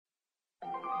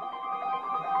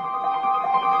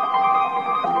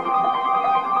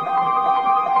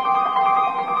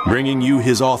bringing you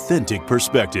his authentic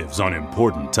perspectives on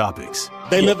important topics.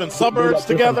 They live in suburbs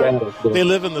together. They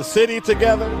live in the city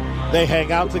together. They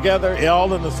hang out together,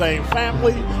 all in the same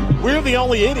family. We're the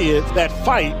only idiots that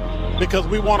fight because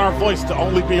we want our voice to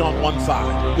only be on one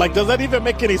side. Like, does that even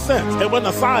make any sense? And when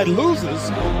the side loses,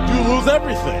 you lose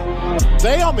everything.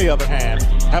 They, on the other hand,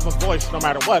 have a voice no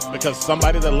matter what because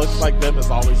somebody that looks like them is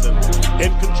always in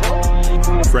control.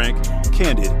 Frank,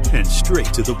 candid, and straight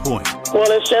to the point. Well,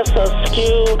 it's just a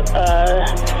skewed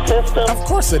system. Of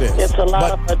course it is. It's a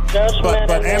lot of adjustment.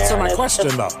 But answer my question,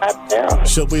 though.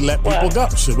 Should we let people go?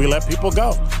 Should we let people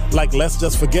go? Like, let's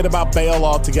just forget about bail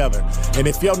altogether. And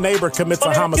if your neighbor commits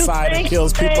a homicide and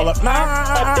kills people up,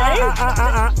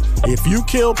 if you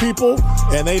kill people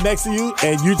and they next to you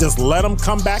and you just let them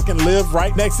come back and live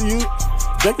right next to you,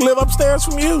 they can live upstairs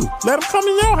from you. Let them come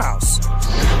in your house.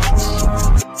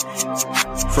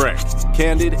 Frank,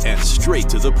 candid, and straight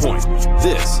to the point.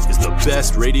 This is the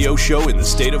best radio show in the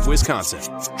state of Wisconsin.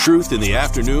 Truth in the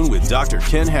Afternoon with Dr.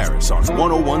 Ken Harris on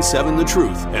 1017 The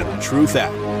Truth and The Truth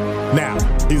app. Now,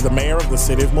 he's the mayor of the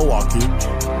city of Milwaukee.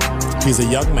 He's a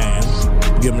young man.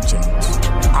 Give him a chance.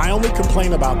 I only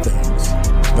complain about things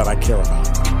that I care about.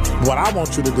 What I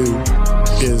want you to do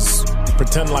is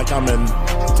pretend like I'm in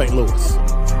St. Louis.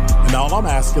 And all I'm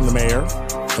asking the mayor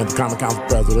and the Common Council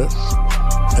president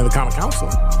and the Common Council,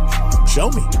 show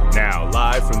me. Now,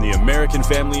 live from the American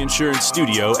Family Insurance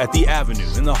Studio at the Avenue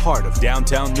in the heart of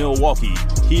downtown Milwaukee,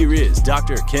 here is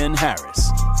Dr. Ken Harris.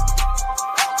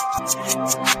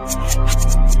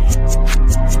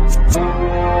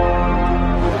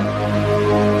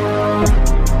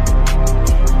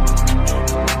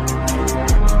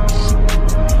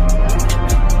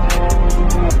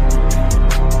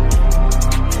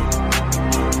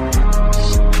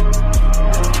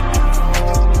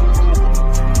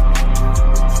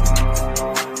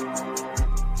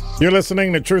 You're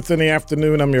listening to Truth in the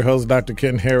Afternoon. I'm your host, Dr.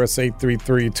 Ken Harris.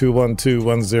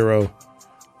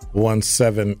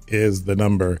 833-212-1017 is the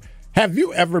number. Have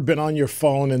you ever been on your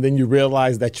phone and then you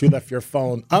realize that you left your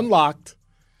phone unlocked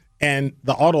and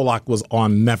the auto lock was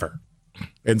on never?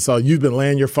 And so you've been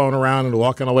laying your phone around and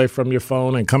walking away from your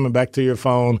phone and coming back to your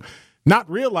phone, not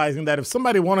realizing that if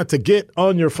somebody wanted to get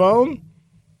on your phone,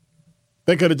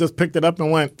 they could have just picked it up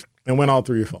and went all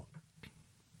through your phone.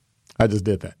 I just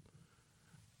did that.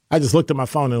 I just looked at my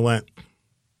phone and went,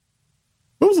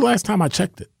 when was the last time I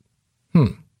checked it?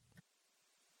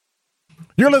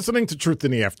 You're listening to Truth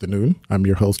in the Afternoon. I'm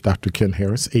your host, Dr. Ken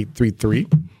Harris.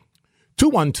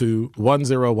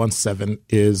 833-212-1017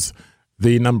 is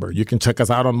the number. You can check us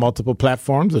out on multiple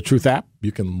platforms, the Truth app.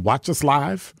 You can watch us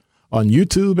live on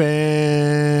YouTube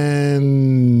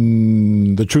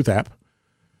and the Truth app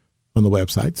on the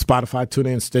website, Spotify,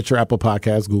 TuneIn, Stitcher, Apple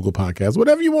Podcasts, Google Podcasts,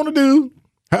 whatever you want to do.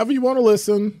 However you want to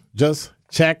listen, just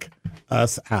check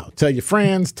us out. Tell your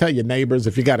friends, tell your neighbors.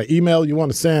 If you got an email you want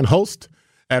to send, host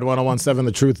at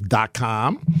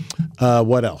 1017thetruth.com.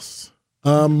 What else?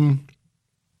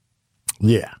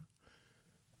 Yeah.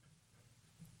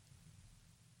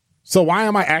 So why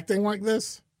am I acting like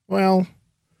this? Well,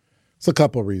 it's a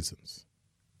couple reasons.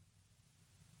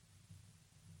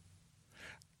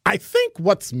 I think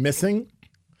what's missing,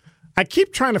 I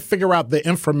keep trying to figure out the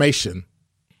information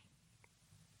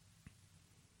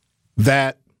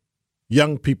that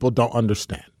young people don't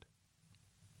understand.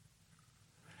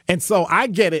 And so I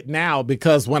get it now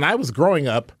because when I was growing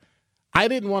up, I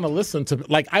didn't want to listen to,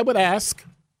 like, I would ask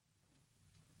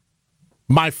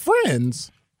my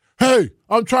friends, hey,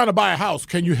 I'm trying to buy a house.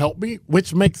 Can you help me?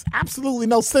 Which makes absolutely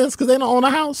no sense because they don't own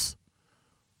a house.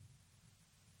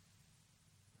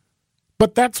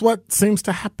 But that's what seems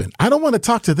to happen. I don't want to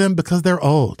talk to them because they're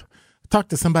old. Talk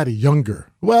to somebody younger.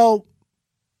 Well,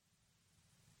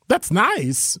 that's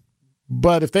nice,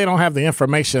 but if they don't have the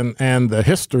information and the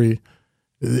history,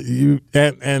 and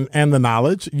the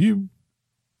knowledge, you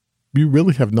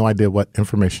really have no idea what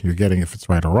information you're getting, if it's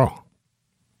right or wrong.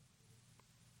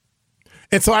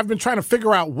 And so I've been trying to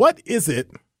figure out what is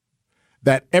it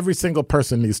that every single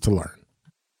person needs to learn.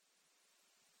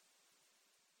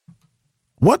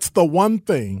 What's the one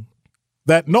thing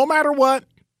that no matter what,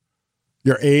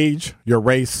 your age, your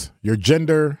race, your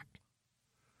gender,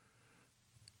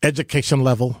 education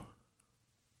level,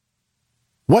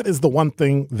 what is the one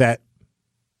thing that,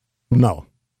 no,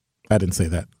 I didn't say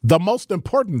that, the most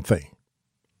important thing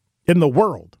in the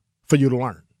world for you to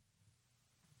learn?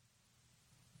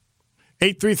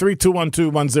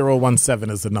 833-212-1017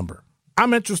 is the number.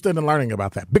 I'm interested in learning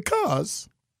about that because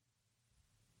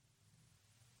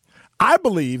I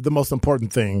believe the most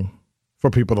important thing for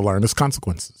people to learn is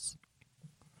consequences.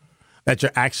 That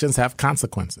your actions have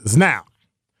consequences. Now,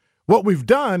 What we've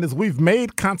done is we've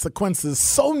made consequences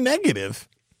so negative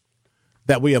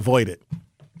that we avoid it.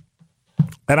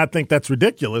 And I think that's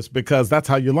ridiculous because that's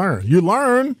how you learn. You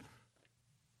learn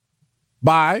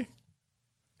by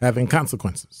having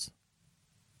consequences.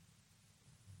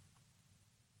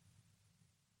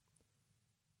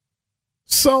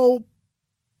 So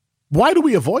why do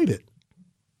we avoid it?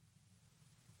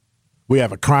 We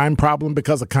have a crime problem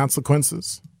because of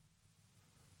consequences.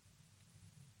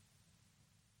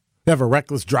 We have a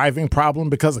reckless driving problem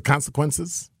because of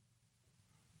consequences.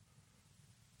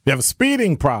 You have a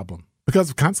speeding problem because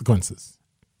of consequences.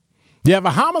 You have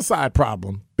a homicide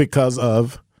problem because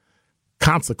of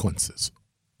consequences.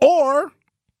 Or,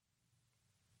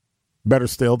 better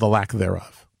still, the lack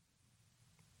thereof.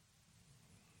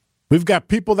 We've got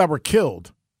people that were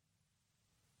killed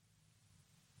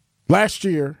last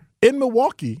year in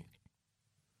Milwaukee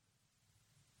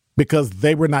because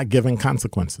they were not given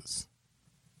consequences.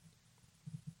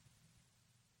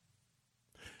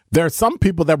 There are some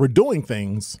people that were doing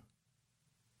things,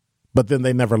 but then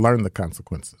they never learned the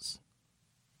consequences.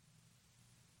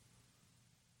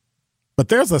 But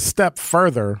there's a step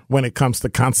further when it comes to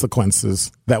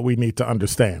consequences that we need to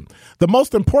understand. The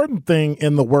most important thing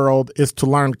in the world is to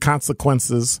learn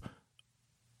consequences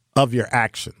of your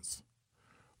actions.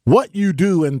 What you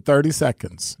do in 30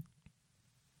 seconds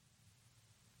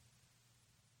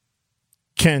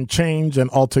can change and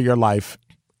alter your life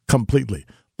completely.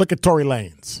 Look at Tory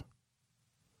Lanez.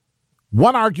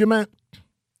 One argument,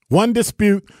 one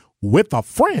dispute with a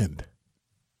friend.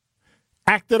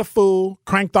 Acted a fool,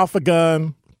 cranked off a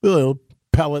gun,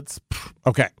 pellets.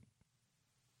 Okay.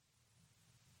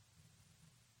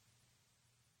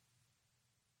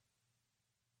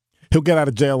 He'll get out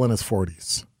of jail in his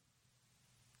 40s.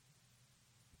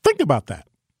 Think about that.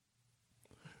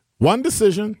 One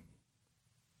decision,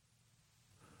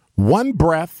 one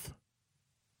breath,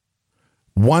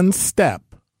 one step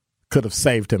could have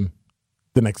saved him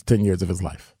the next 10 years of his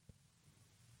life.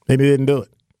 And he didn't do it.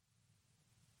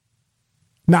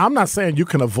 Now, I'm not saying you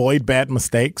can avoid bad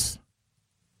mistakes,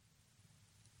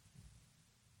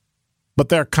 but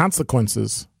there are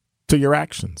consequences to your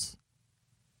actions.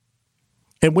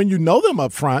 And when you know them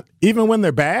up front, even when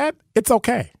they're bad, it's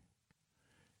okay.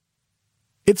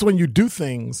 It's when you do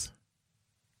things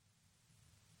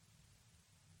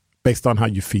based on how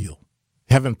you feel.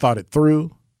 Haven't thought it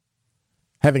through,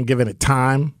 haven't given it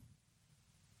time.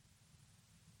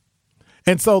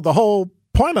 And so the whole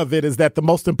point of it is that the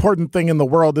most important thing in the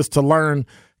world is to learn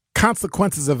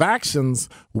consequences of actions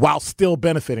while still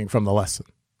benefiting from the lesson.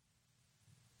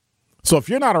 So if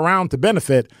you're not around to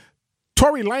benefit,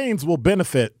 Tory Lanez will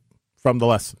benefit from the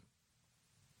lesson.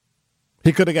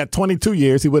 He could have got 22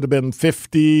 years. He would have been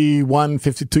 51,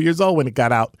 52 years old when he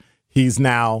got out.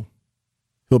 He'll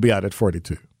be out at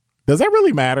 42. Does that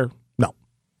really matter? No.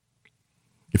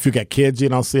 If you got kids, you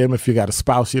don't see him. If you got a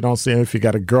spouse, you don't see him. If you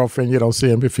got a girlfriend, you don't see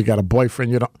him. If you got a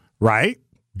boyfriend, you don't. Right?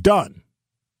 Done.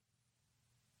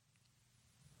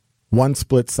 One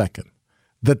split second.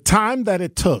 The time that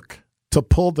it took to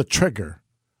pull the trigger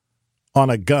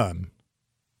on a gun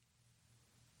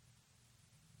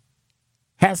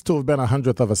has to have been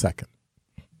 100th of a second.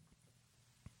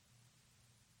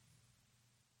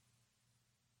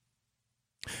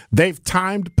 They've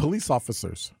timed police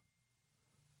officers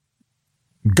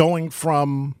going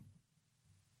from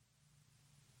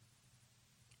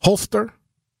holster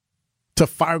to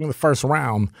firing the first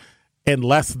round in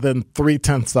less than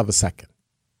 0.3 of a second.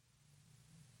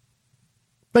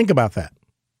 Think about that.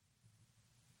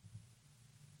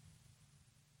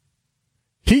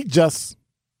 He just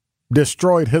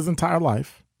destroyed his entire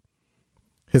life,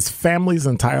 his family's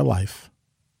entire life,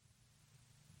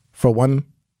 for one,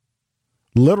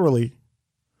 literally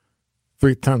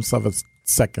 0.3 of a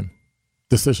second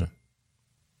decision.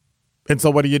 And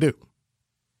so what do?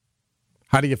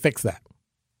 How do you fix that?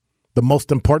 The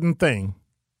most important thing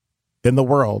in the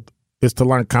world is to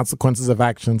learn consequences of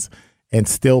actions and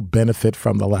still benefit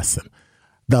from the lesson.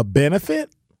 The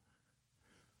benefit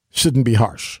shouldn't be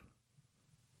harsh.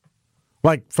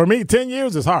 Like, for me, 10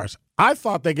 years is harsh. I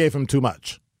thought they gave him too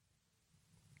much.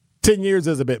 10 years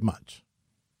is a bit much.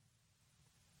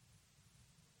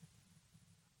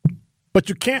 But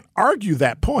you can't argue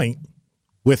that point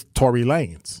with Tory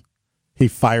Lanez. He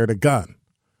fired a gun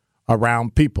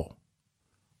around people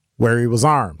where he was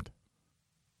armed,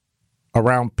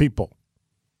 around people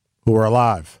who were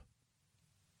alive.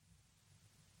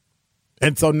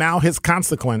 And so now his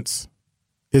consequence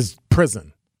is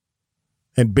prison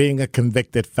and being a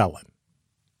convicted felon.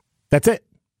 That's it.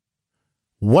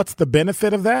 What's the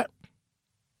benefit of that?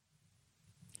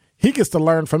 He gets to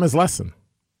learn from his lesson.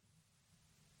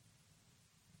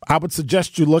 I would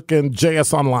suggest you look in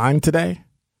JS Online today.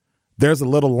 There's a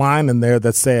little line in there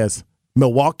that says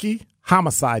Milwaukee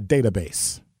Homicide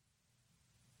Database.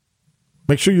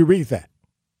 Make sure you read that.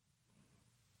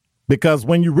 Because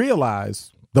when you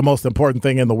realize the most important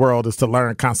thing in the world is to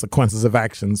learn consequences of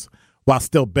actions while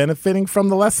still benefiting from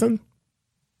the lesson,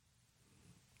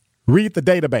 read the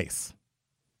database.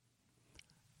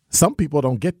 Some people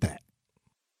don't get that.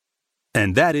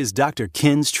 And that is Dr.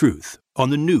 Ken's Truth on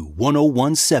the new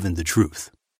 1017 The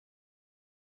Truth.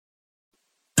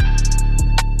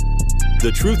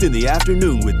 The Truth in the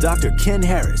Afternoon with Dr. Ken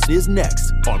Harris is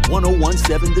next on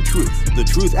 1017 The Truth, The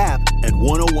Truth app, and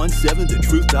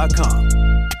 1017thetruth.com.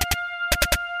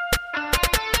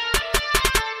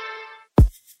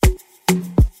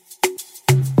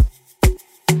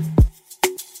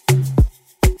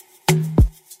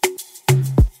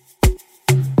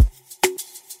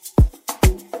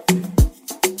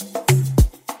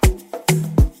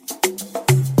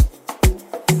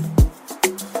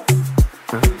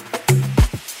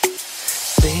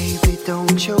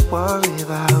 Worry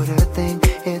about a thing,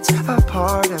 it's a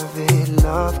part of it.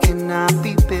 Love cannot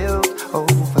be built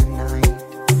overnight.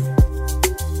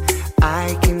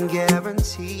 I can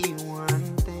guarantee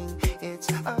one thing, it's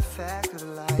a fact of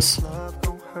life. Love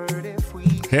don't hurt if we.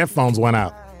 Headphones went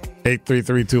out.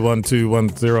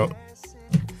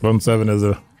 833-212-1017 is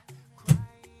a.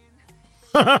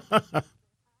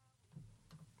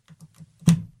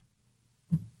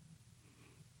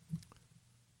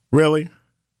 Really?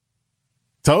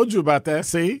 Told you about that,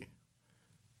 see?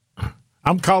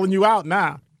 I'm calling you out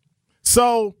now.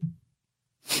 So,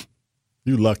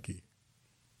 you lucky.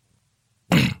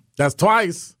 That's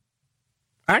twice.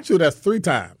 Actually, that's 3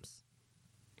 times.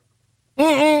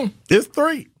 It's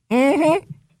 3.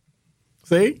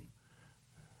 See?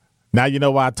 Now you know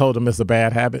why I told him it's a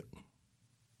bad habit?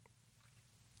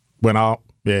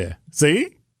 Yeah.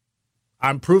 See?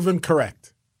 I'm proven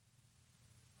correct.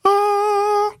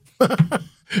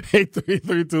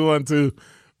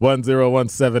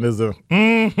 833-212-1017 is a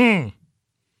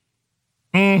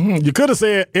You could have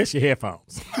said it's your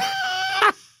headphones.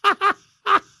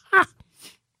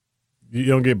 You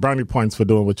don't get brownie points for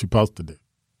doing what you're supposed to do.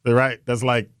 Right? That's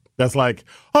like,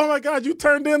 oh my God, you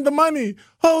turned in the money.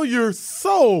 Oh, you're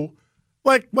so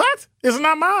like, what? It's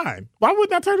not mine. Why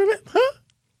wouldn't I turn it in? Huh?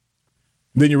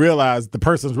 Then you realize the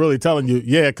person's really telling you,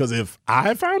 yeah, because if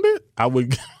I found it, I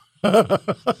would.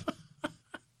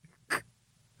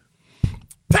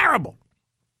 Terrible.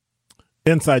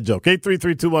 Inside joke.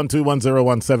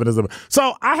 833-212-1017 is a.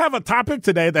 So I have a topic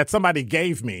today that somebody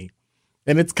gave me,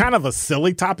 and it's kind of a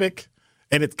silly topic,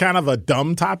 and it's kind of a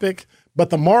dumb topic.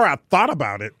 But the more I thought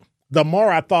about it, the more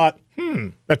I thought,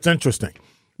 that's interesting.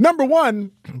 Number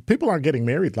one, people aren't getting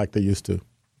married like they used to.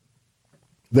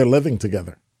 They're living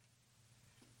together.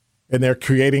 And they're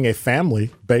creating a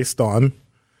family based on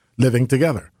living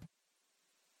together.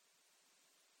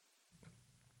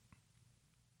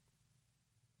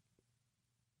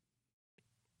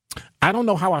 I don't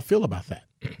know how I feel about that.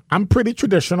 I'm pretty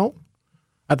traditional.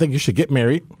 I think you should get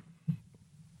married.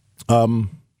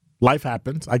 Life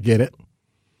happens. I get it.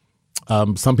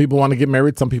 Some people want to get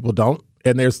married. Some people don't.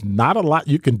 And there's not a lot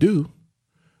you can do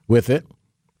with it.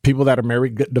 People that are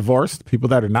married get divorced. People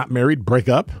that are not married break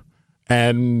up.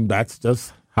 And that's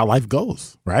just how life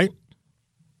goes, right?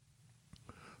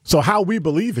 So how we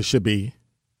believe it should be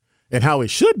and how it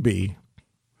should be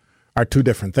are 2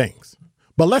 different things.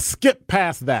 But let's skip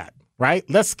past that. Right?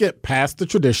 Let's skip past the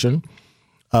tradition.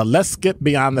 Let's skip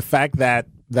beyond the fact that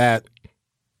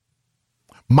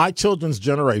my children's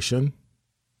generation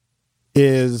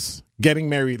is getting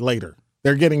married later.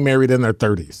 They're getting married in their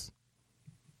 30s.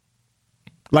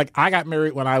 Like, I got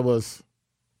married when I was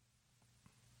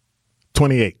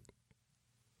 28,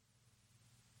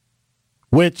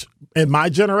 which in my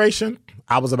generation,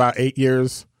 I was about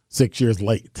 6 years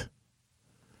late.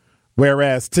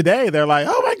 Whereas today, they're like,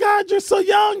 oh, my God, you're so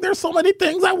young. There's so many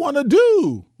things I want to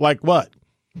do. Like what?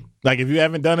 Like if you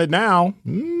haven't done it now, I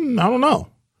don't know.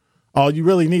 All you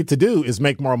really need to do is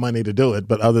make more money to do it.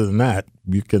 But other than that,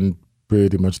 you can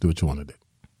pretty much do what you want to do.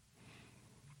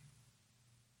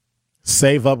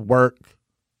 Save up, work,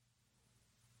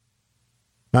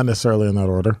 not necessarily in that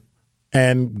order,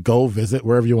 and go visit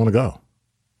wherever you want to go.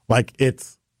 Like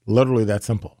it's literally that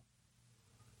simple.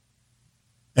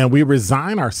 And we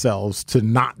resign ourselves to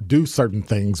not do certain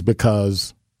things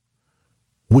because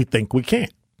we think we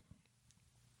can't.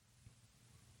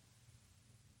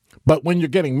 But when you're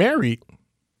getting married,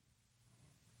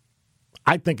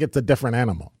 I think it's a different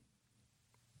animal.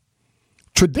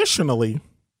 Traditionally,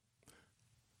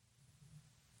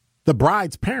 the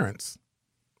bride's parents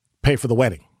pay for the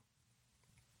wedding.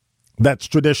 That's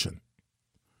tradition.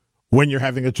 When you're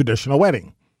having a traditional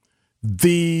wedding,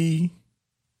 the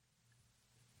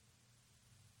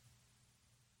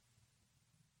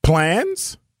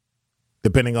plans,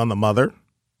 depending on the mother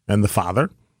and the father,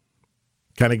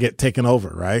 kind of get taken over,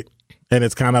 right? And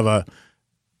it's kind of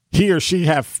he or she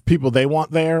have people they want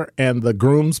there, and the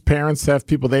groom's parents have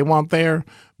people they want there,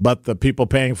 but the people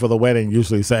paying for the wedding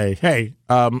usually say, hey,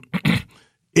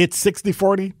 it's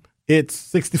 60-40,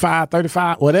 it's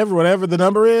 65-35, whatever the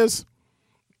number is,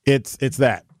 it's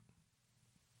that.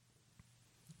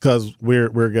 Because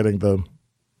we're getting the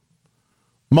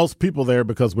most people there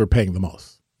because we're paying the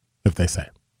most, if they say.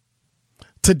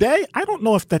 Today, I don't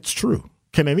know if that's true.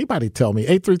 Can anybody tell me?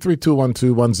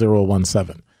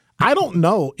 833-212-1017. I don't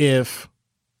know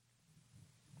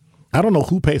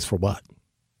who pays for what,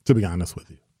 to be honest with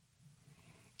you.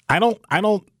 I don't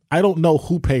know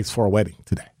who pays for a wedding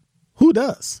today. Who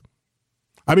does?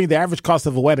 I mean, the average cost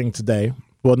of a wedding today,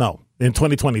 well, no, in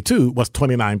 2022 was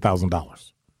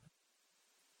 $29,000.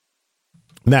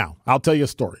 Now, I'll tell you a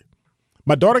story.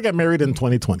 My daughter got married in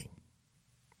 2020.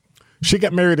 She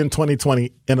got married in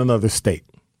 2020 in another state.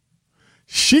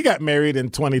 She got married in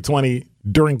 2020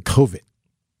 during COVID.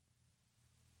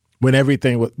 When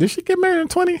everything was, did she get married in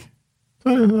 20?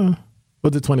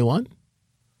 Was it 21?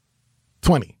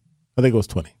 20. I think it was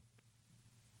 20.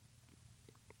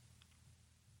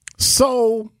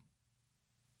 So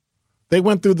they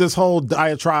went through this whole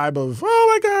diatribe of, oh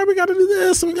my God, we got to do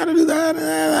this and we got to do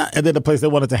that. And then the place they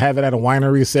wanted to have it at a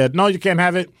winery said, no, you can't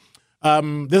have it.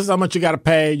 This is how much you got to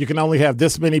pay. You can only have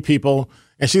this many people.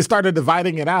 And she started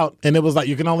dividing it out. And it was like,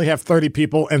 you can only have 30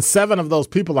 people. And 7 of those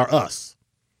people are us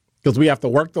because we have to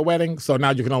work the wedding. So now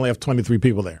you can only have 23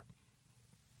 people there.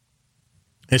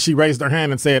 And she raised her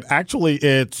hand and said, actually,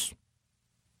 it's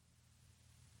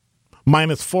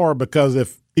 -4 because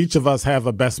if each of us have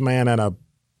a best man and a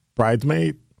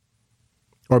bridesmaid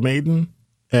or maiden,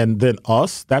 and then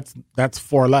us, that's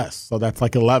 4 less. So that's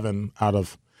like 11 out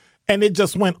of, and it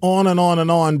just went on and on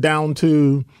and on down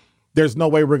to there's no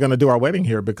way we're going to do our wedding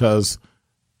here because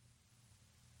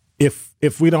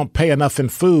if we don't pay enough in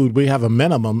food, we have a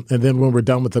minimum. And then when we're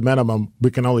done with the minimum,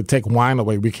 we can only take wine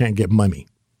away. We can't get money.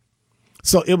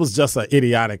 So it was just an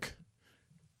idiotic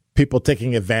people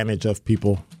taking advantage of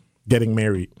people getting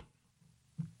married.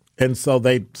 And so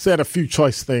they said a few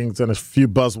choice things and a few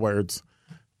buzzwords,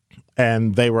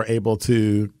 and they were able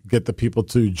to get the people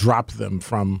to drop them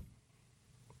from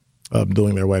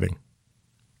doing their wedding.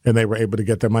 And they were able to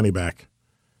get their money back.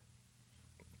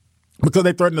 Because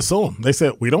they threatened to sue them. They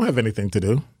said, we don't have anything to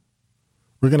do.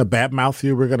 We're going to badmouth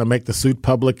you. We're going to make the suit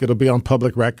public. It'll be on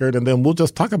public record. And then we'll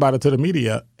just talk about it to the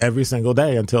media every single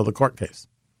day until the court case.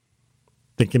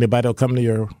 Think anybody will come to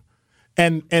your...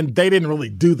 And they didn't really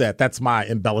do that. That's my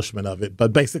embellishment of it.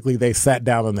 But basically, they sat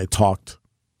down and they talked.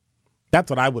 That's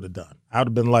what I would have done. I would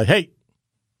have been like, hey,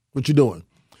 what you doing?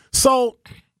 So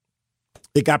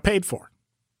it got paid for.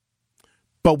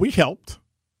 But we helped.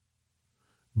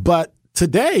 But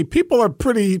today, people are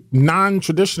pretty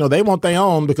non-traditional. They want their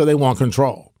own because they want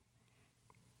control.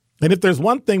 And if there's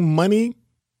one thing money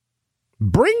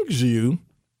brings you,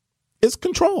 it's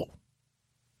control.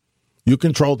 You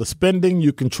control the spending.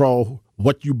 You control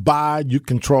what you buy. You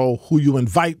control who you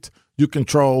invite. You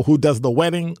control who does the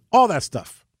wedding, all that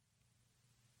stuff.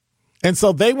 And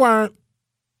so they weren't,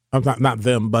 not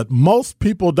them, but most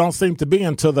people don't seem to be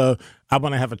into I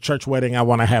want to have a church wedding. I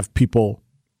want to have people,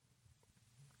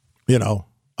 a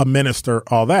minister,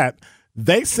 all that.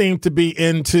 They seem to be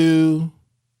into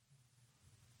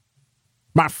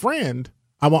we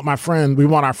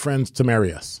want our friends to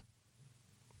marry us.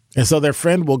 And so their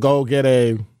friend will go get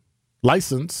a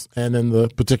license, and in the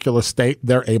particular state,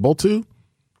 they're able to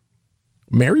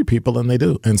marry people, and they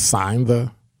do, and sign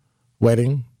the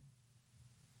wedding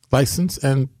license,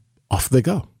 and off they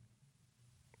go.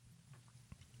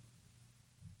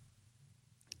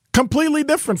 Completely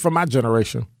different from my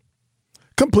generation.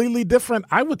 Completely different,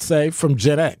 I would say, from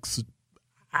Gen X.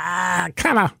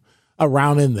 Kind of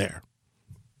around in there.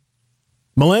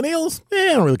 Millennials?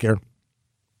 I don't really care.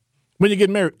 When you get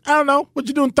married, I don't know. What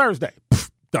you doing Thursday?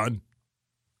 Pfft, done.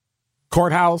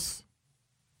 Courthouse,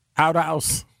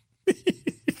 outhouse,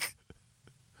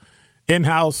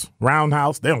 in-house,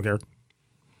 roundhouse. They don't care.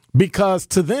 Because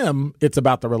to them, it's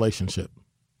about the relationship.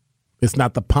 It's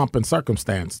not the pomp and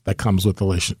circumstance that comes with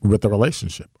the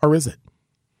relationship. Or is it?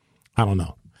 I don't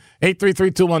know.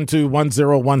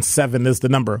 833-212-1017 is the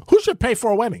number. Who should pay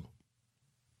for a wedding?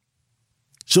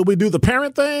 Should we do the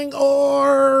parent thing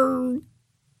or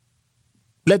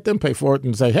let them pay for it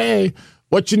and say, hey,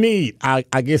 what you need? I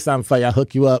guess I'm for you. I'll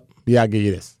hook you up. Yeah, I'll give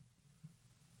you this.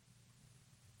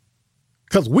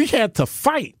 Because we had to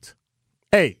fight.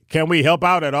 Hey, can we help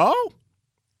out at all?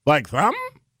 Like some?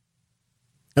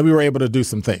 And we were able to do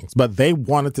some things. But they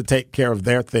wanted to take care of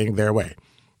their thing their way.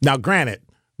 Now, granted,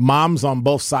 moms on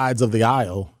both sides of the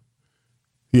aisle,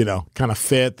 kind of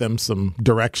fed them some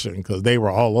direction because they were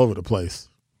all over the place.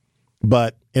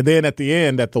 And then at the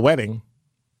end, at the wedding,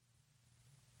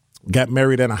 got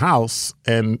married in a house,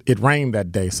 and it rained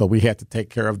that day. So we had to take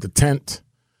care of the tent,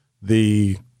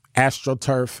 the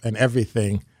AstroTurf, and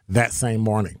everything that same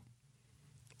morning.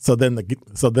 So then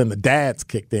the dads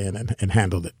kicked in and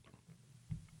handled it.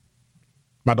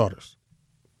 My daughters.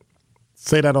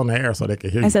 Say that on the air so they can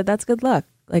hear you. I said that's good luck.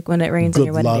 Like when it rains on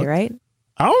your wedding day, right?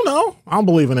 I don't know. I don't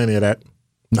believe in any of that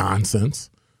nonsense.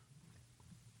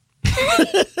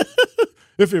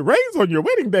 If it rains on your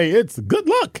wedding day, it's good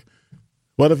luck.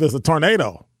 What if it's a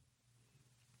tornado?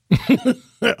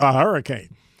 A hurricane.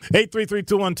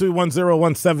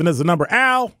 833-212-1017 is the number.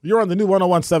 Al, you're on the new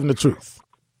 101.7 The Truth.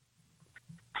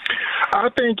 I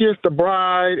think it's the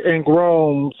bride and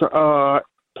groom's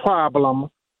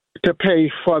problem to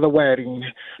pay for the wedding.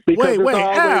 Because wait, it's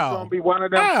always Al. going to be one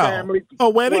of them families. A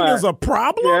wedding is a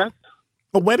problem? Yes.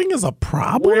 A wedding is a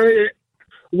problem?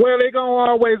 Well, they're going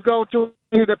to always go to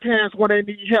the parents when they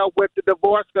need help with the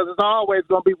divorce, because it's always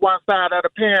going to be one side of the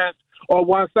parents or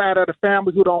one side of the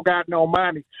family who don't got no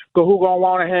money, because who going to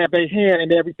want to have their hand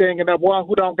in everything, and the one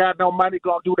who don't got no money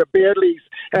going to do the bare least.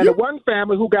 And the one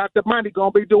family who got the money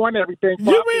going to be doing everything for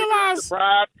the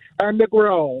bride and the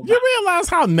groom. You realize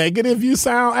how negative you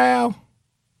sound, Al?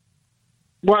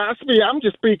 Well, I'm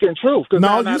just speaking truth.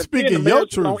 No, you're speaking your truth.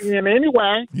 It's going to end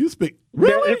anyway. You speak.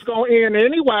 Really? It's going to end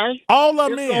anyway. All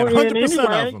of men, 100%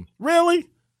 of them. Really?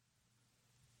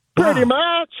 Pretty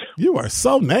much. You are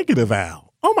so negative, Al.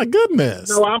 Oh, my goodness.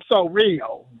 No, I'm so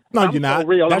real. No, you're not. So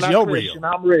real. That's I'm your Christian.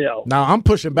 real. I'm real. Now, I'm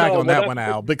pushing back on that one,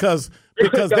 Al, because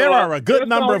there are a good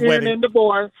number of weddings. In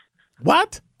divorce.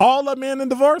 What? All of men in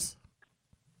divorce?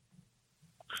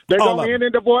 They're going to end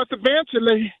in divorce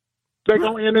eventually. They're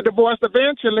going to end in divorce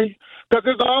eventually, because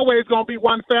there's always going to be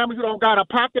one family who don't got a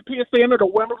pocket piece in, or the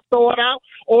women who throw it out,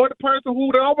 or the person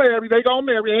who don't marry, they going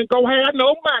to marry, ain't going to have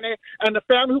no money, and the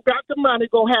family who got the money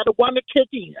going to have the one to kick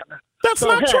in. That's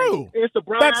not true. It's the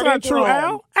bride. That's not true,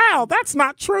 Al. Al, that's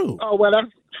not true. Oh, well,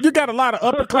 you got a lot of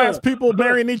upper class people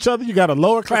marrying each other. You got a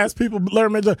lower class people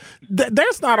marrying each other.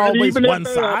 There's not always one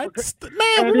side.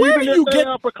 Man, where do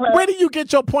you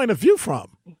get your point of view from?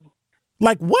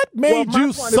 Like, what made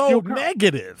you so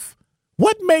negative?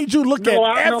 What made you look at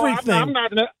everything?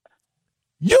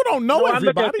 You don't know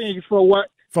everybody. I look at things for what?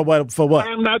 For what?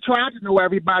 I'm not trying to know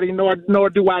everybody, nor do I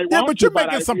want to. Yeah, but you're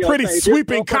making some pretty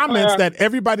sweeping comments that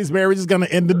everybody's marriage is going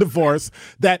to end in divorce,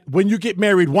 that when you get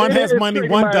married, one has money,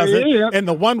 one doesn't, and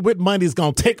the one with money is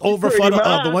going to take over for the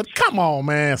other one. Come on,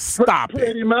 man. Stop it.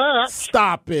 Pretty much.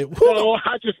 Stop it. No,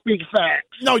 I just speak facts.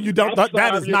 No, you don't.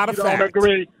 That is not a fact. Don't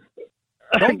agree.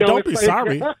 Don't be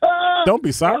sorry. Don't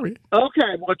be sorry.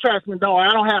 Okay, well, trust me. No,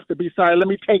 I don't have to be sorry. Let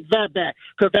me take that back,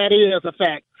 because that is a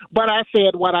fact. But I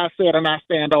said what I said, and I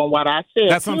stand on what I said.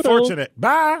 That's unfortunate.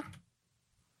 Bye.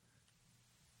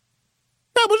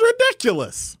 That was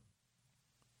ridiculous.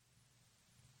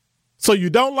 So you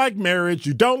don't like marriage,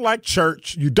 you don't like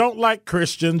church, you don't like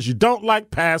Christians, you don't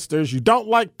like pastors, you don't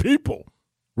like people.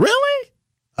 Really?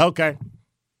 Okay.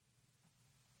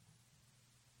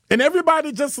 And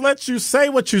everybody just lets you say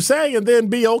what you say and then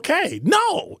be okay.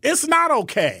 No, it's not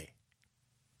okay.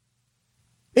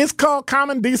 It's called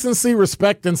common decency,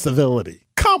 respect, and civility.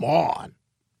 Come on.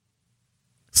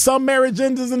 Some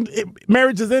marriages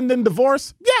end in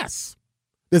divorce? Yes.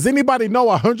 Does anybody know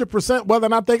 100% whether or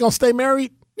not they're going to stay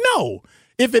married? No.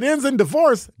 If it ends in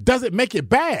divorce, does it make it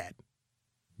bad?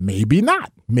 Maybe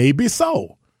not. Maybe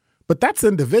so. But that's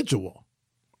individual.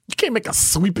 You can't make a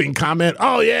sweeping comment.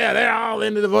 Oh, yeah, they're all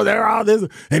in the divorce. They're all this.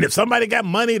 And if somebody got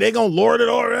money, they're going to lord it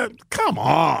over. Come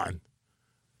on.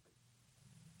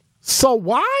 So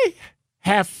why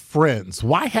have friends?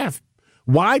 Why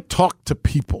talk to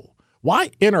people?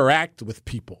 Why interact with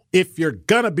people if you're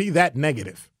going to be that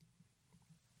negative?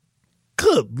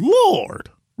 Good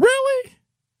Lord. Really?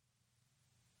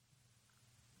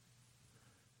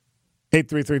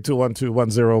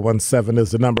 833-212-1017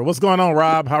 is the number. What's going on,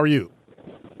 Rob? How are you?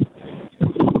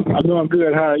 I'm doing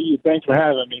good. How are you? Thanks for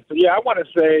having me. So, I want to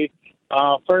say,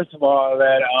 first of all,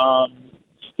 that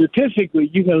statistically,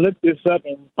 you can look this up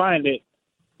and find it,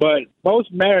 but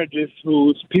most marriages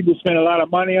whose people spend a lot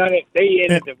of money on it, they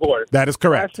end in divorce. That is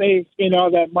correct. I say spend all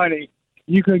that money,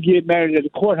 you can get married at the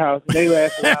courthouse, and they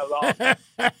last a lot longer.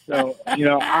 So,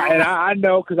 I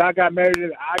know, because I got married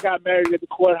at the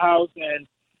courthouse, and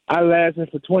I lasted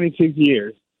for 26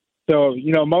 years. So,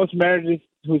 most marriages,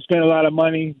 who spend a lot of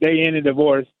money, they end a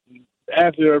divorce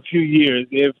after a few years,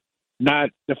 if not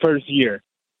the first year.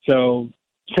 So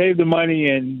save the money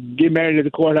and get married at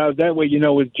the courthouse. That way you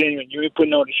know it's genuine. You ain't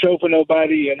putting on a show for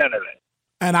nobody or none of that.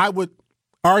 And I would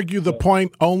argue the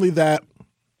point only that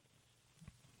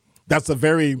that's a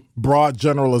very broad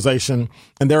generalization,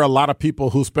 and there are a lot of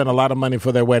people who spend a lot of money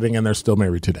for their wedding and they're still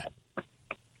married today.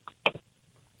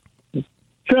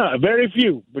 Sure, very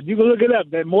few, but you can look it up.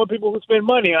 That more people who spend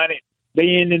money on it,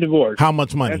 they end in divorce. How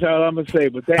much money? That's all I'm gonna say.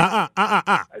 But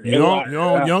You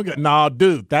don't get. No,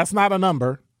 dude, that's not a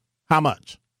number. How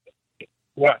much?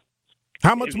 What?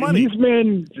 How much money? You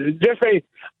spend, just say,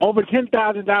 over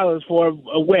 $10,000 for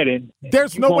a wedding.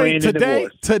 There's no way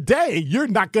today you're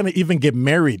not going to even get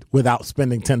married without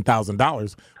spending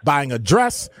 $10,000 buying a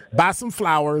dress, buy some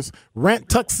flowers, rent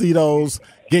tuxedos,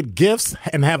 get gifts,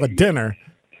 and have a dinner,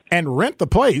 and rent the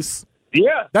place.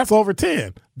 Yeah, that's over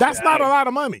 10. That's not a lot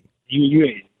of money.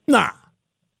 Nah.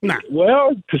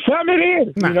 Well, to some it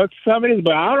is. Nah. To some it is,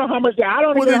 but I don't know how much.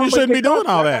 Well, then you shouldn't be doing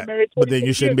all that. But then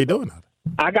you shouldn't be doing that.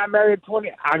 I got married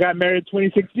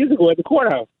 26 years ago at the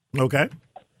courthouse. Okay.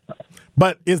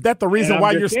 But is that the reason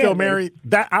why you're still married?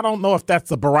 That I don't know if that's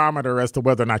a barometer as to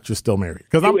whether or not you're still married.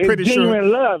 Because I'm pretty sure.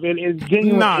 Genuine love. It is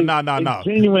genuine. No.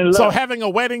 Genuine love. So having a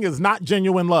wedding is not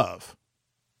genuine love.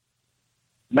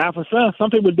 Not for some. Some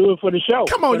people do it for the show.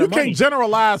 Come on, you can't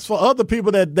generalize for other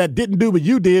people that didn't do what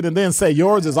you did and then say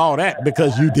yours is all that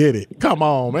because you did it. Come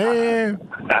on, man.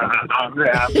 I'm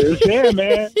just saying,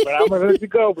 man. But I'm going to let you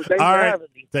go. But thanks for having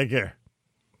me. Take care.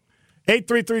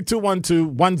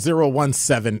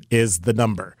 833-212-1017 is the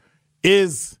number.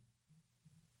 I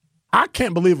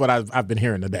can't believe what I've been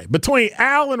hearing today. Between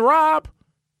Al and Rob,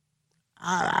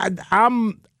 I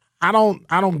don't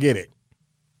get it.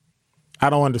 I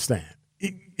don't understand.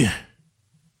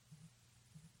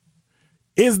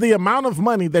 Is the amount of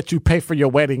money that you pay for your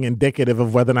wedding indicative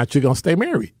of whether or not you're going to stay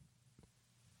married?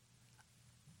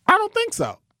 I don't think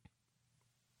so.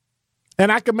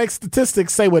 And I can make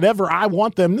statistics say whatever I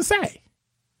want them to say.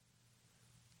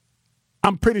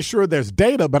 I'm pretty sure there's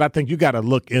data, but I think you got to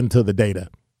look into the data.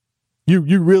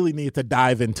 You really need to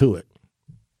dive into it.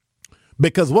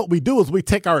 Because what we do is we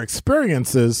take our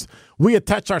experiences, we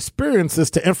attach our experiences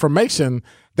to information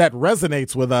that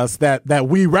resonates with us, that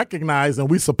we recognize and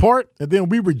we support, and then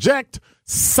we reject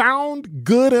sound,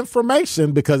 good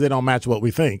information because they don't match what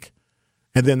we think.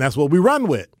 And then that's what we run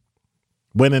with.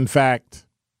 When in fact,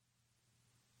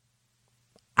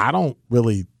 I don't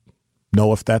really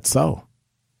know if that's so.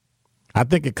 I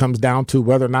think it comes down to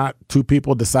whether or not two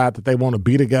people decide that they want to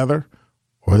be together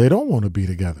or they don't want to be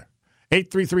together.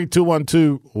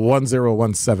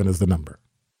 833-212-1017 is the number.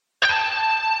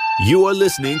 You are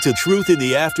listening to Truth in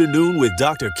the Afternoon with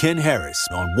Dr. Ken Harris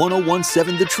on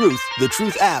 1017 The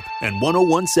Truth app, and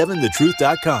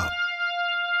 1017thetruth.com.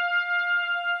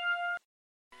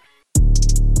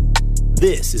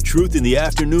 This is Truth in the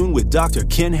Afternoon with Dr.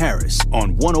 Ken Harris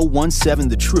on 1017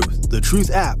 The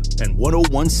Truth app, and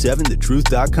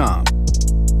 1017thetruth.com.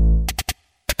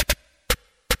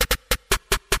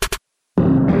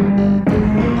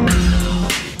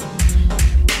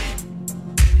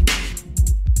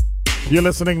 You're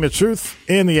listening to Truth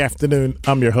in the Afternoon.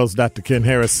 I'm your host, Dr. Ken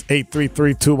Harris.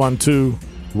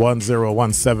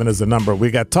 833-212-1017 is the number.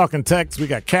 We got talking text. We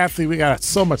got Kathy. We got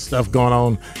so much stuff going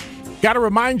on. Got to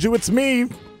remind you, it's me.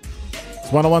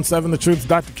 It's 1017 The Truth's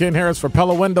Dr. Ken Harris for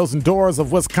Pella Windows and Doors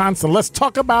of Wisconsin. Let's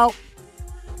talk about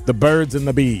the birds and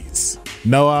the bees.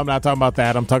 No, I'm not talking about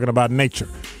that. I'm talking about nature.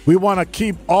 We want to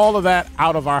keep all of that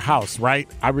out of our house, right?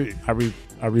 I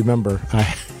remember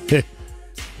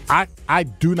I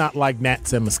do not like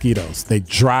gnats and mosquitoes. They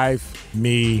drive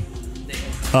me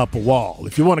up a wall.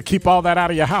 If you want to keep all that out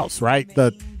of your house, right?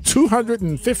 The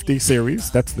 250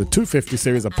 series, that's the 250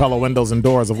 series of Pella Windows and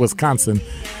Doors of Wisconsin,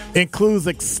 includes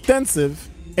extensive,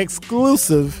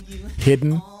 exclusive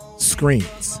hidden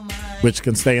screens, which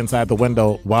can stay inside the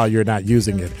window while you're not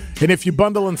using it. And if you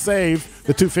bundle and save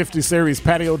the 250 series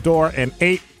patio door and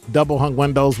 8 double hung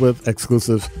windows with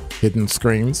exclusive hidden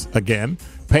screens, again,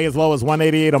 pay as low as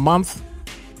 $188 a month.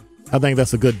 I think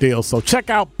that's a good deal. So check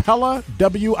out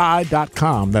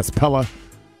PellaWI.com. That's PellaWI.com.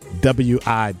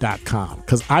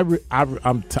 Because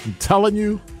I'm telling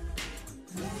you,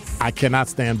 I cannot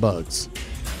stand bugs.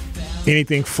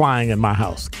 Anything flying in my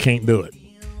house, can't do it.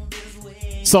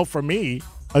 So for me,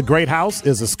 a great house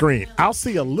is a screen. I'll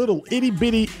see a little itty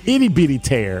bitty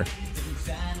tear,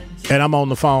 and I'm on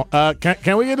the phone.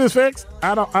 Can we get this fixed?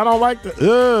 I don't like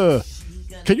the.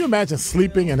 Can you imagine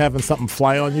sleeping and having something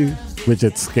fly on you? Which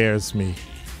it scares me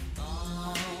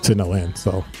to no end.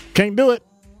 So can't do it.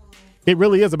 It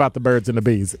really is about the birds and the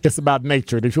bees. It's about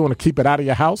nature. And if you want to keep it out of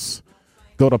your house,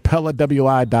 go to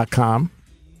PellaWI.com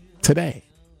today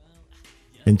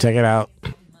and check it out.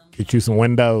 Get you some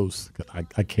windows.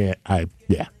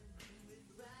 Yeah.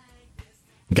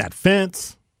 Got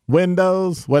fence,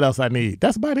 windows. What else I need?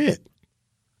 That's about it.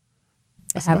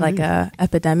 I have like a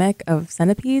epidemic of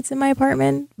centipedes in my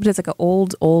apartment, but it's like an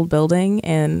old building,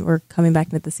 and we're coming back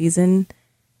into the season,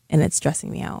 and it's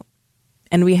stressing me out.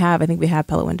 And I think we have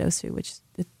Pella windows too, which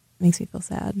it makes me feel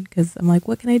sad because I'm like,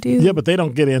 what can I do? Yeah, but they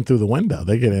don't get in through the window.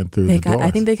 They get in through the doors.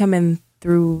 I think they come in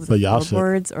through the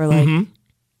floorboards or like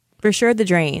for sure the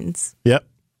drains. Yep.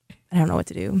 I don't know what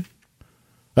to do.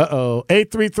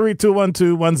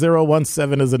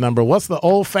 833-212-1017 is the number. What's the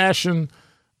old-fashioned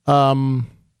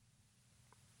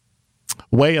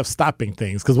way of stopping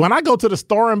things? Because when I go to the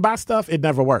store and buy stuff, it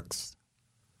never works.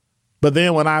 But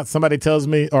then when somebody tells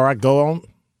me, or I go on,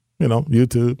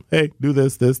 YouTube, hey, do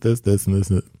this, and this,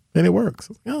 and it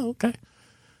works. Oh, okay.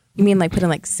 You mean like putting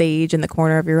like sage in the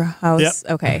corner of your house? Yep.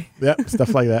 Okay. Yep,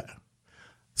 stuff like that.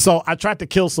 So I tried to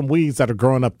kill some weeds that are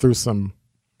growing up through some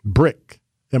brick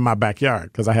in my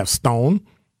backyard because I have stone.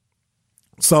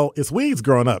 So it's weeds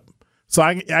growing up. So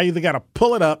I either got to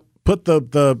pull it up, put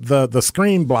the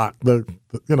screen block, the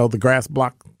grass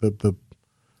block, the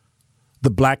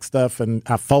black stuff, and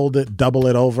I fold it, double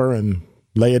it over, and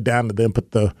lay it down, and then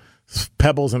put the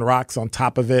pebbles and rocks on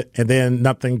top of it, and then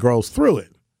nothing grows through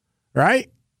it.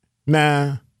 Right?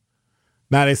 Nah.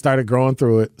 Now they started growing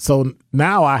through it. So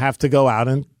now I have to go out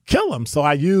and kill them. So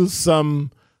I use some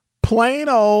plain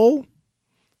old,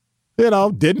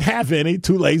 didn't have any,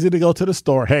 too lazy to go to the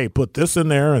store. Hey, put this in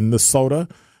there and this soda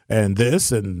and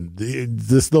this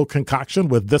little concoction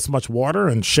with this much water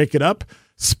and shake it up,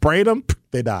 sprayed them,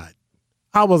 they died.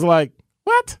 I was like,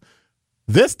 what?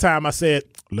 This time I said,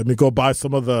 let me go buy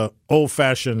some of the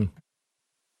old-fashioned,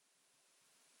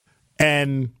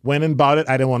 and went and bought it.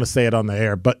 I didn't want to say it on the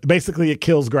air, but basically it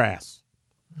kills grass,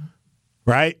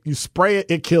 right? You spray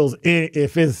it, it kills.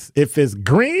 If it's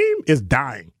green, it's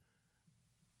dying.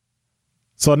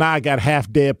 So now I got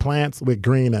half dead plants with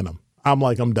green in them. I'm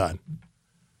like, I'm done.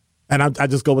 And I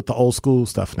just go with the old school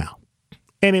stuff now.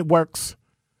 And it works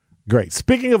great.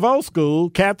 Speaking of old school,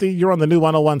 Kathy, you're on the new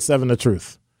 101.7 The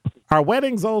Truth. Are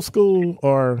weddings old school,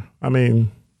 or,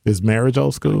 is marriage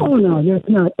old school? Oh, no, that's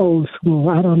not old school.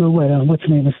 I don't know what's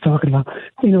name is talking about.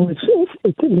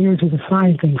 Marriage is a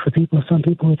fine thing for people. Some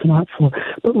people it's not for.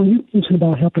 But when you mention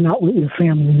about helping out with your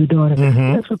family and your daughter,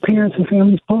 that's what parents and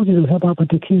families supposed to do, help out with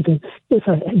the kids. It's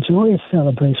a joyous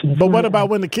celebration. But what about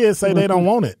when the kids say they don't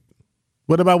want it?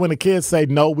 What about when the kids say,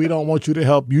 no, we don't want you to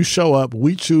help. You show up.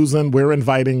 We choosing. We're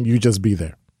inviting. You just be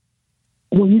there.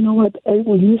 Well, you know what?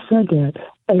 When you said that,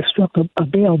 I struck a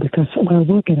bell because when I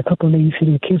work at a couple of ladies who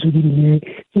their kids were getting married,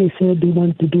 they said they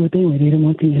wanted to do it their way. They didn't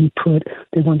want the input.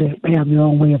 They wanted to have their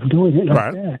own way of doing it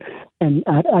like that. And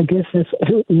I guess that's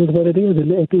what it is.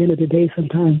 And at the end of the day,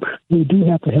 sometimes we do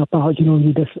have to help out.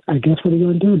 I guess what they're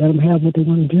going to do, let them have what they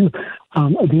want to do.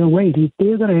 Their way.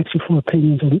 They're going to ask you for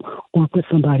opinions and work with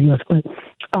somebody else. But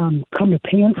come to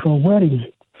paying for a wedding,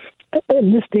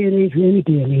 in this day and age, or any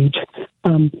day and age,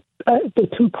 the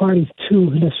two parties,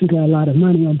 unless you got a lot of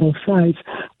money on both sides,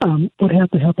 would have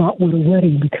to help out with a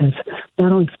wedding because I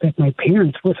don't expect my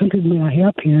parents. Well, some people may not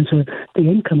have parents or the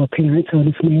income of parents, or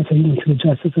this man said he went to the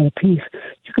justice of the peace.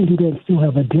 You can do that and still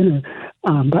have a dinner.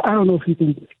 But I don't know if you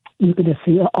can just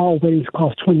say all weddings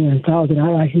cost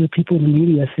 $29,000. I hear people in the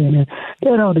media saying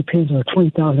that all depends on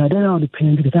 $20,000. That all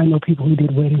depends because I know people who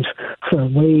did weddings for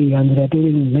way under that. They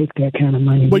didn't make that kind of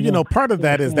money. Well, part of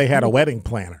that is they had a wedding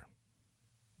planner.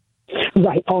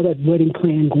 Right, all that wedding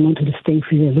plan, going to the state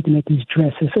fair, looking at these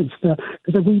dresses and stuff.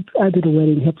 Because I did a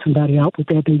wedding, helped somebody out with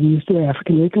that. They used their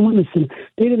African American women. So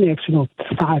they didn't actually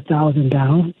 $5,000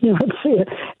 down. You know what I'm saying?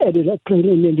 And then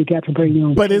you got to bring your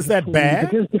own. But is that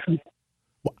bad?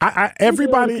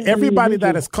 Everybody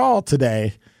that is called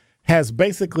today has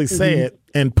basically said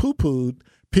and poo-pooed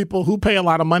people who pay a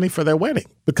lot of money for their wedding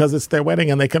because it's their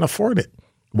wedding and they can afford it.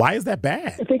 Why is that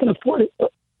bad? If they can afford it.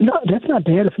 No, that's not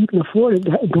bad. If you can afford it,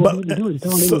 go ahead and do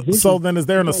it. So then is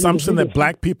there an assumption that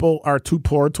black people are too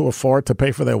poor to afford to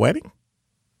pay for their wedding?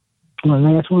 Well,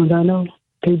 last ones I know,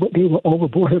 they were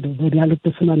overboard at the wedding. I looked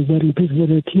at somebody's wedding pictures with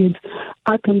their kids.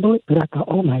 I couldn't believe it, but I thought,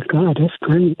 oh, my God, that's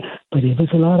great. But it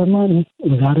was a lot of money. It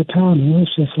was out of town. It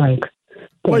was just like...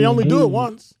 Well, you only do it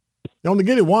once. You only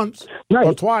get it once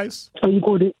or twice. So you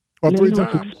go to... Or 3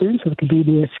 times. It's expensive. It could be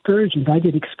the excursions. I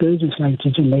did excursions like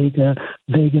to Jamaica,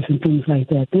 Vegas, and things like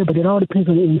that there. But it all depends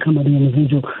on the income of the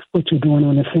individual, what you're doing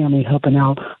on the family, helping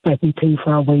out. Like we pay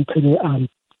for our way to the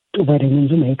wedding in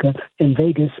Jamaica. In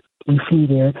Vegas, We flew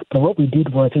there, but what we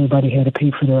did was everybody had to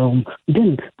pay for their own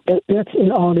dinner. That's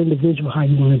in all individual how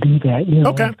you want to do that. You know,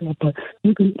 Okay. like that. But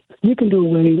you can do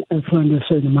away for under a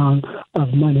certain amount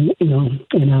of money. You know,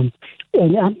 and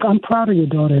I'm proud of your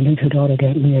daughter and that your daughter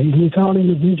got married. And it's all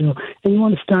individual, and you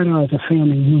want to start out as a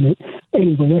family unit.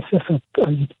 Anyway, that's just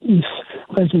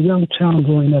as a young child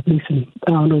growing up. Listen,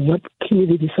 I don't know what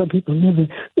community some people live in.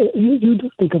 You do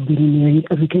think of getting married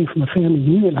if you came from a family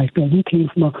unit like that. You came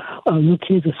from your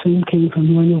kids came from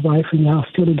you and your wife, and y'all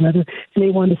still together, and they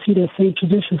wanted to see that same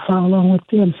tradition follow along with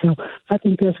them. So I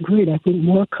think that's great. I think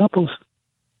more couples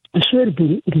should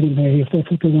be getting married if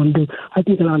that's what they want to do. I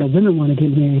think a lot of women want to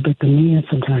get married, but the men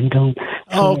sometimes don't.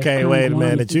 So Okay, wait a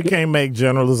minute. You can't make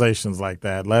generalizations like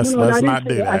that. Let's not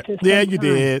do that. Yeah, you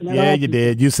did. Yeah, you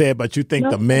did. You said, but you think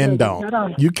the men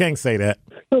don't. You can't say that.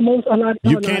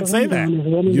 You can't say that.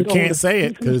 You can't say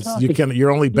it because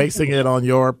you're only basing it on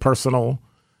your personal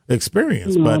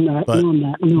experience. No, but I'm not. No, I'm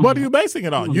not. No, what are you basing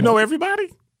it on? You know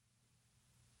everybody?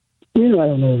 You know I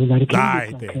don't know everybody. All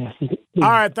right, then. All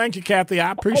right, thank you, Kathy.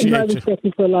 I appreciate you. Respect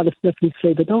you for a lot of stuff you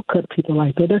say, but don't cut people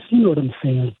like that. You know what I'm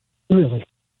saying, really.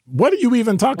 What are you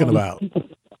even talking about? You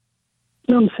know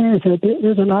what I'm saying? Is that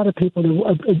there's a lot of people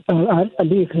that, I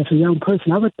mean, as a young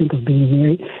person, I would think of being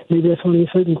married. Maybe that's only a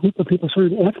certain group of people,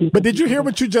 certain ethnic. But did you hear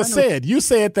what you just said? You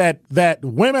said that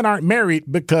women aren't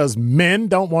married because men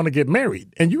don't want to get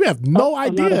married. And you have no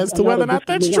idea as to whether or not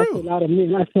that's true. I said a lot of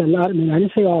men. I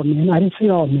didn't say all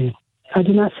men. I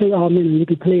did not say all men, and you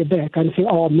can play it back. I didn't say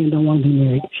all men don't want to be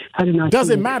married. I did not.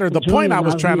 Doesn't matter. The point I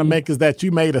was trying to make is that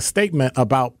you made a statement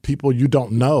about people you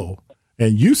don't know.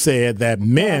 And you said that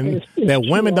women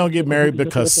don't get married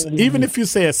because even if you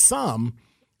said some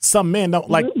men don't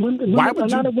like. Why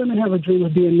would a lot of women have a dream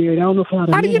of being married? I don't know if a lot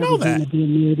of How do you know that?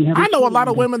 I know a lot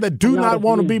of women that do not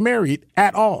want to be married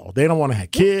at all. They don't want to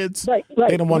have kids.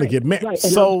 They don't want to get married.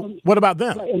 So what about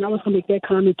them? And I was going to make that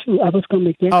comment too.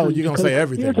 Oh, you're going to say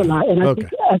everything. There's a lot, and I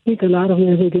think a lot of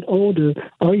them, as they get older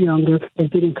or younger,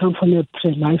 if they didn't come from their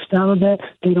lifestyle of that,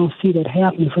 they don't see that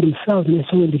happening for themselves, and they're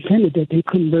so independent that they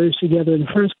couldn't merge together in the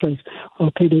first place.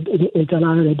 Okay, it's a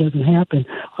lot of that doesn't happen.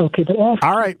 Okay, but all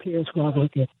right. Parents will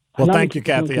look at. Well, thank you,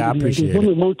 Kathy. I appreciate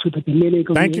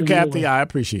it. Thank you, Kathy. I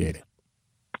appreciate it.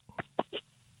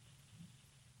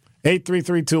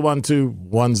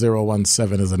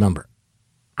 833-212-1017 is the number.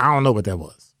 I don't know what that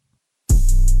was.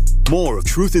 More of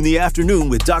Truth in the Afternoon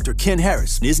with Dr. Ken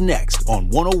Harris is next on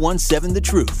 1017 The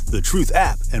Truth, The Truth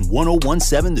app, and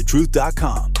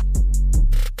 1017thetruth.com.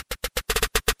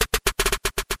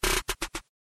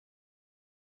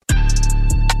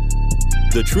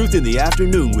 The Truth in the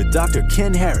Afternoon with Dr.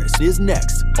 Ken Harris is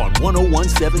next on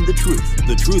 1017 The Truth,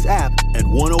 The Truth app, and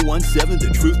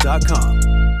 1017thetruth.com.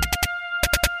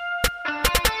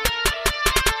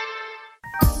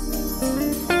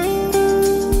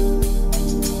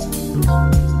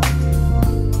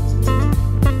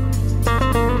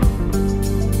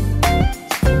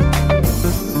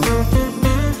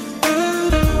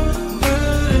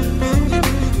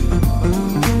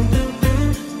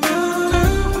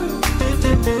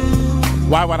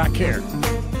 Why would I care?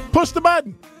 Push the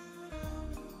button.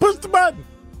 Push the button.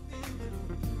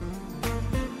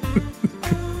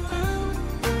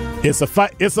 It's a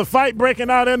fight. It's a fight breaking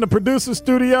out in the producer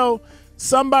studio.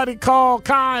 Somebody call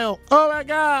Kyle. Oh my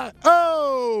God.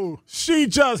 Oh, he's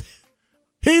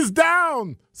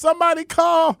down. Somebody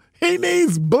call. He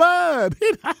needs blood.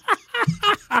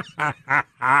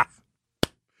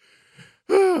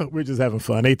 We're just having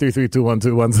fun.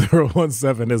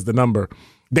 833-212-1017 is the number.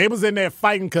 They was in there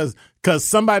fighting because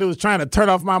somebody was trying to turn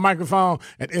off my microphone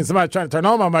and somebody trying to turn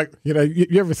on my mic. You know,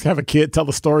 you ever have a kid tell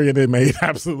a story and it made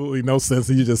absolutely no sense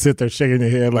and you just sit there shaking your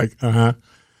head like,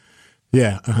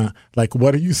 yeah, like,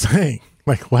 what are you saying?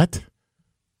 Like, what?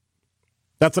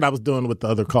 That's what I was doing with the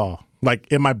other call. Like,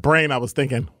 in my brain, I was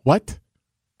thinking, what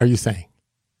are you saying?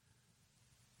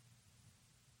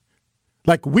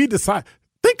 Like, we decide.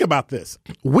 Think about this.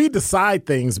 We decide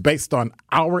things based on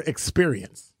our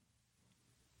experience,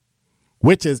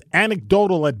 which is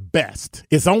anecdotal at best.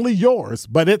 It's only yours,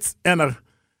 but it's an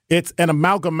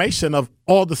amalgamation of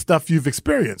all the stuff you've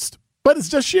experienced. But it's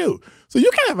just you. So you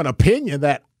can have an opinion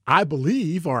that I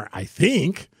believe or I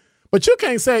think, but you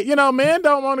can't say, men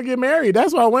don't want to get married.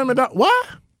 That's why women don't. What?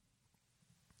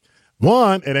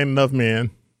 One, it ain't enough men.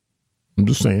 I'm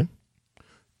just saying.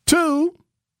 Two,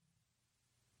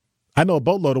 I know a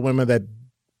boatload of women that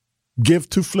give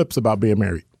two flips about being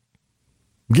married.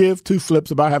 Give two flips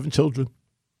about having children.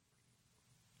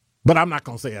 But I'm not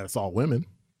going to say that it's all women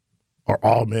or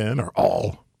all men or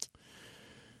all.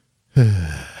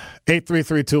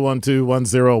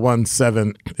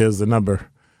 833-212-1017 is the number.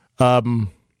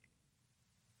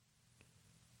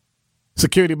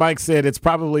 Security Mike said it's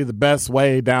probably the best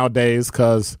way nowadays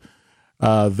because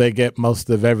they get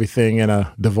most of everything in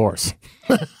a divorce.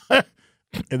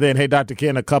 And then, hey, Dr.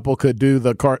 Ken, a couple could do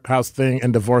the courthouse thing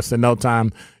and divorce in no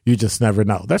time. You just never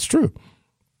know. That's true.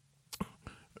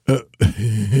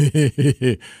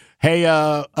 Hey,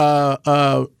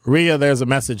 Rhea, there's a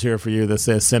message here for you that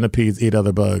says centipedes eat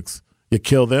other bugs. You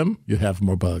kill them, you have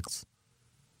more bugs.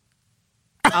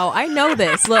 Oh, I know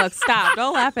this. Look, stop.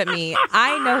 Don't laugh at me.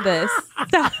 I know this.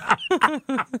 Stop.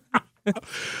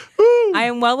 I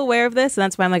am well aware of this, and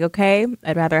that's why I'm like, okay,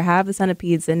 I'd rather have the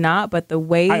centipedes than not. But the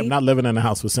way I am not living in a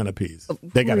house with centipedes.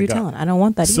 They gotta go. Telling? I don't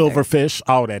want that. Silverfish,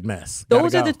 all that mess.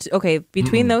 Those are the okay.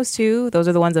 Between those two, those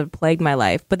are the ones that have plagued my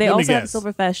life. But they also have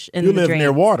silverfish in the drains. You live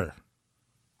near water.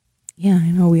 Yeah, I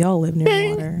know. We all live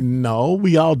near water. No,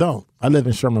 we all don't. I live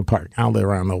in Sherman Park. I don't live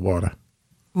around no water.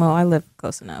 Well, I live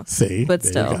close enough. See, but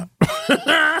still.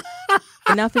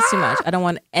 Enough is too much. I don't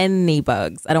want any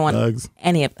bugs. I don't want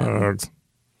any of them.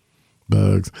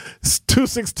 Bugs.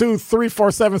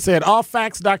 262-347 said, all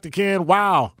facts, Dr. Ken.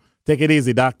 Wow. Take it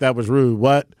easy, Doc. That was rude.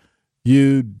 What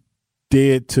you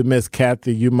did to Miss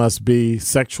Kathy, you must be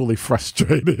sexually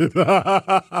frustrated.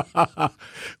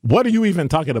 What are you even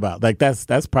talking about? Like,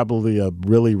 that's probably a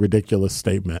really ridiculous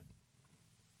statement.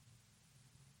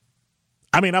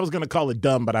 I mean, I was going to call it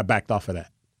dumb, but I backed off of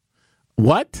that.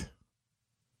 What?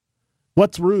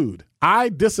 What's rude? I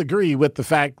disagree with the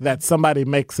fact that somebody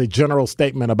makes a general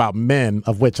statement about men,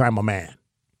 of which I'm a man.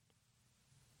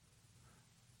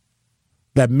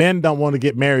 That men don't want to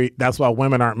get married. That's why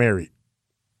women aren't married.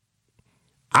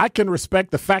 I can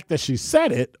respect the fact that she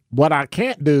said it. What I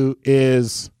can't do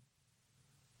is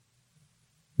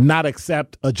not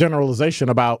accept a generalization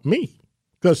about me.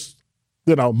 Because,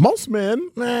 most men,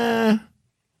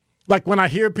 like when I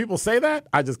hear people say that,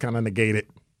 I just kind of negate it.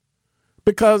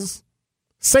 Because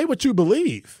say what you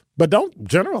believe, but don't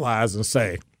generalize and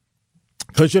say,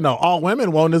 because, all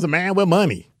women want is a man with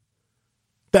money.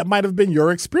 That might have been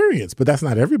your experience, but that's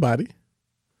not everybody.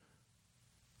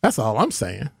 That's all I'm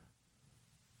saying.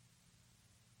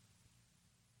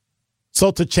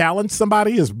 So to challenge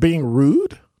somebody is being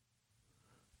rude?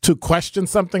 To question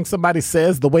something somebody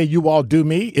says the way you all do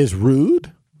me is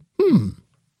rude?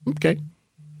 Okay.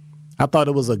 I thought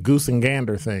it was a goose and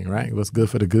gander thing, right? What's good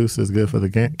for the goose is good for the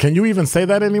gander. Can you even say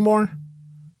that anymore?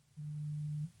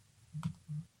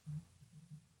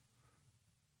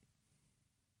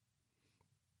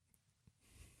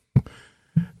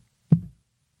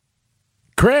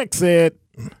 Craig said,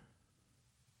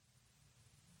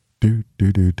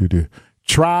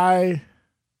 try,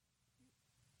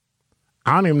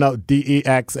 I don't even know,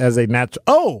 DEX as a natural.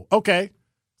 Oh, okay.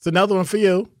 It's another one for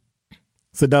you.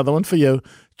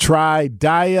 Try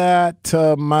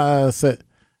diatomaceous.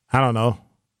 I don't know.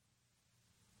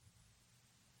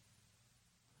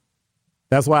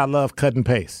 That's why I love cut and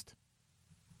paste.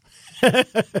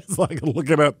 It's like look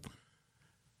it up.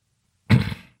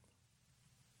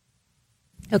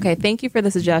 Okay, thank you for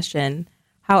the suggestion.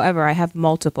 However, I have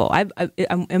multiple. I'm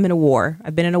in a war.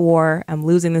 I've been in a war. I'm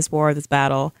losing this war, this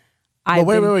battle.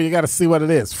 Wait. You got to see what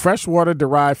it is. Freshwater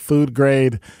derived food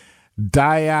grade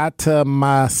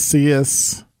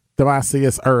diatomaceous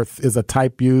earth is a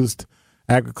type used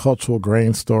agricultural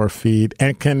grain store feed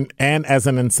and as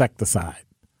an insecticide.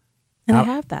 And I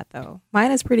have that though. Mine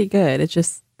is pretty good. It's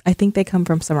just I think they come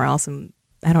from somewhere else, and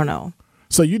I don't know.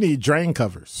 So you need drain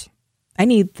covers. I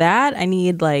need that. I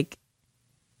need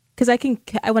because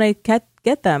when I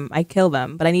get them, I kill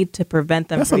them, but I need to prevent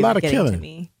them from getting to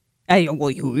me.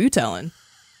 Well, who are you telling?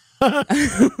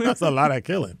 That's a lot of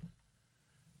killing.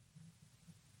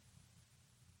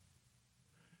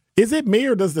 Is it me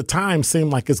or does the time seem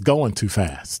like it's going too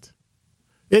fast?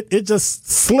 It just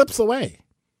slips away.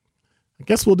 I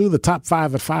guess we'll do the top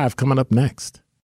 5 at 5 coming up next.